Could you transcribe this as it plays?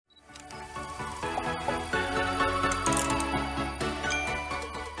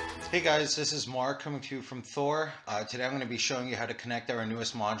Hey guys, this is Mark coming to you from Thor. Today I'm going to be showing you how to connect our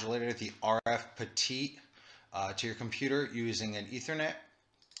newest modulator, the RF-PETIT, to your computer using an Ethernet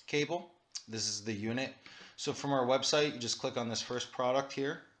cable. This is the unit. So from our website, you just click on this first product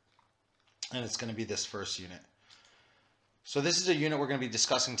here, and it's going to be this first unit. So this is a unit we're going to be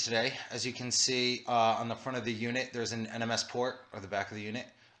discussing today. As you can see on the front of the unit, there's an NMS port, or the back of the unit.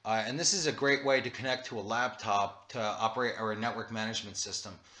 And this is a great way to connect to a laptop to operate our network management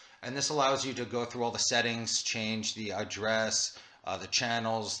system. And this allows you to go through all the settings, change the address, the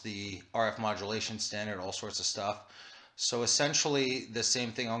channels, the RF modulation standard, all sorts of stuff. So essentially the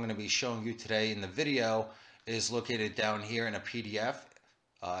same thing I'm going to be showing you today in the video is located down here in a PDF.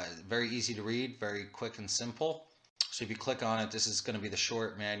 Very easy to read, very quick and simple. So if you click on it, this is going to be the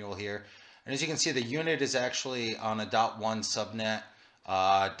short manual here. And as you can see, the unit is actually on a .1 subnet,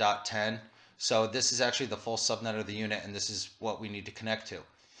 .10. So this is actually the full subnet of the unit, and this is what we need to connect to.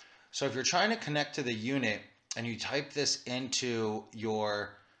 So if you're trying to connect to the unit and you type this into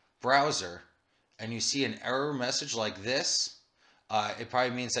your browser and you see an error message like this, it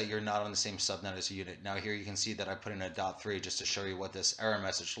probably means that you're not on the same subnet as the unit. Now here you can see that I put in a .3 just to show you what this error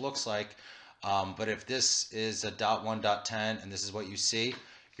message looks like. But if this is a .1, .10 and this is what you see,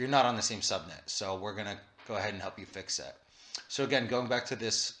 you're not on the same subnet. So we're going to go ahead and help you fix that. So again, going back to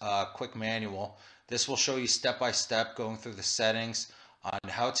this quick manual, this will show you step by step going through the settings on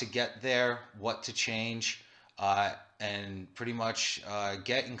how to get there, what to change, and pretty much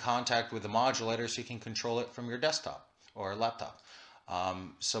get in contact with the modulator so you can control it from your desktop or laptop.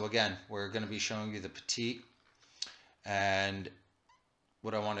 So again, we're going to be showing you the PETIT, and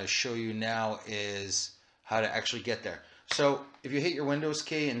what I want to show you now is how to actually get there. So if you hit your Windows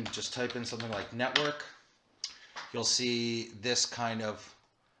key and just type in something like network, you'll see this kind of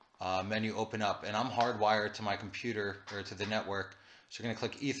menu open up, and I'm hardwired to my computer or to the network. So you're going to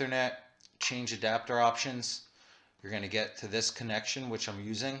click Ethernet, change adapter options. You're going to get to this connection, which I'm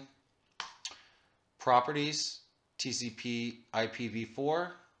using. Properties, TCP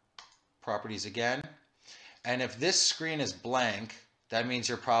IPv4, properties again. And if this screen is blank, that means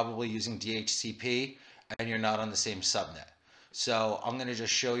you're probably using DHCP and you're not on the same subnet. So I'm going to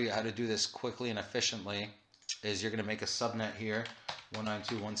just show you how to do this quickly and efficiently. Is you're going to make a subnet here,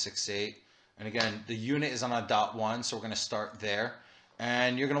 192.168. And again, the unit is on a .1, so we're going to start there.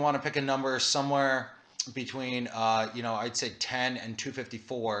 And you're going to want to pick a number somewhere between, I'd say 10 and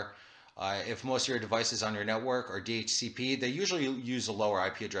 254. If most of your devices on your network are DHCP, they usually use the lower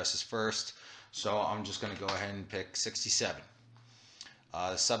IP addresses first. So I'm just going to go ahead and pick 67.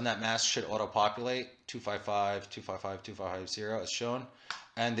 The subnet mask should auto-populate 255.255.250 as shown.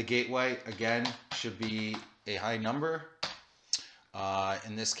 And the gateway, again, should be a high number.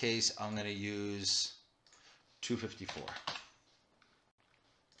 In this case, I'm going to use 254.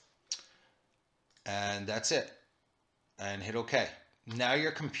 And that's it. And hit OK. Now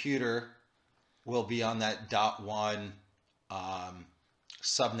your computer will be on that .1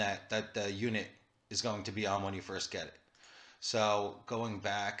 subnet that the unit is going to be on when you first get it. So going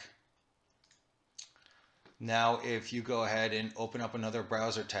back, now if you go ahead and open up another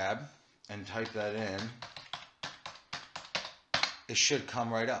browser tab and type that in, it should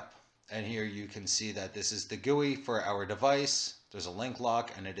come right up. And here you can see that this is the GUI for our device. There's a link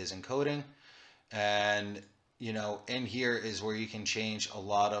lock and it is encoding. And in here is where you can change a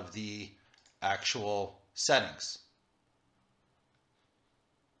lot of the actual settings.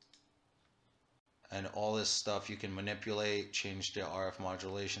 And all this stuff you can manipulate, change the RF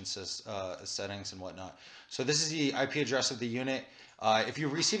modulation settings and whatnot. So this is the IP address of the unit. If you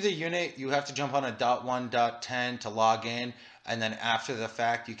receive the unit, you have to jump on a .1, .10 to log in. And then after the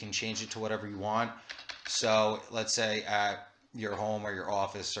fact, you can change it to whatever you want. So let's say at your home or your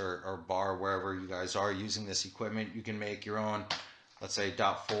office or bar, wherever you guys are using this equipment, you can make your own, let's say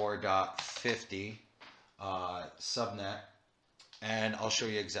 .4.50 subnet. And I'll show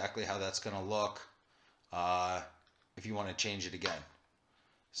you exactly how that's going to look if you want to change it again.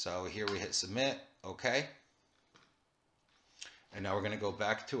 So here we hit submit, OK. And now we're going to go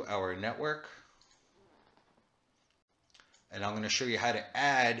back to our network. And I'm going to show you how to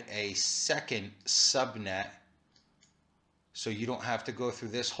add a second subnet so you don't have to go through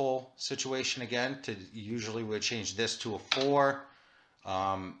this whole situation again. Usually we would change this to a 4,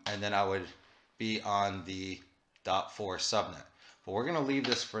 and then I would be on the .4 subnet. But we're going to leave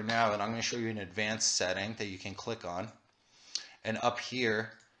this for now, and I'm going to show you an advanced setting that you can click on. And up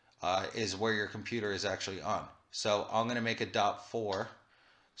here is where your computer is actually on. So I'm going to make a .4.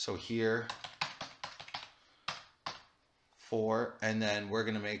 So here, 4, and then we're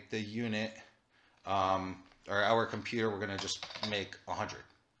going to make the unit or our computer, we're going to just make 100.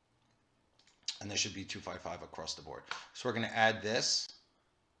 and there should be 255 across the board. So we're going to add this.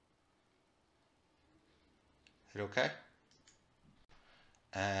 Hit OK.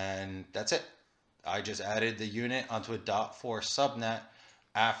 And that's it. I just added the unit onto a .4 subnet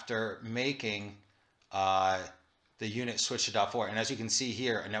after making the unit switch to .4. And as you can see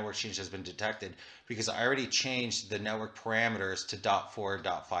here, a network change has been detected because I already changed the network parameters to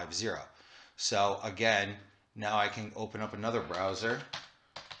 .4.50. So again, now I can open up another browser,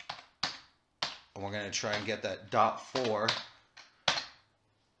 and we're going to try and get that .4,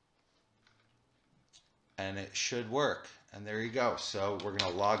 and it should work. And there you go. So we're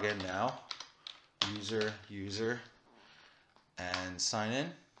going to log in now, user, and sign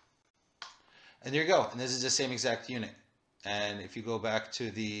in. And there you go. And this is the same exact unit. And if you go back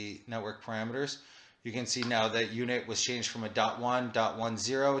to the network parameters, you can see now that unit was changed from a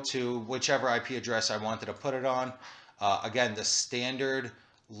 .1.10 to whichever IP address I wanted to put it on. Again, the standard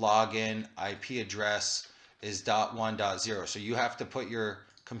login IP address is .1.0. So you have to put your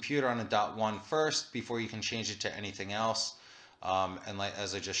computer on a .1 first before you can change it to anything else. And like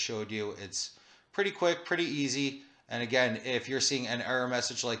as I just showed you, it's pretty quick, pretty easy. And again, if you're seeing an error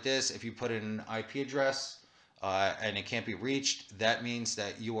message like this, if you put in an IP address and it can't be reached, that means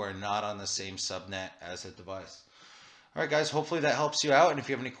that you are not on the same subnet as the device. All right, guys, hopefully that helps you out. And if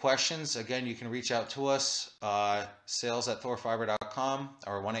you have any questions, again, you can reach out to us, sales@thorfiber.com,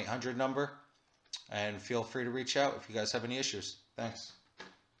 our 1-800 number, and feel free to reach out if you guys have any issues. Thanks.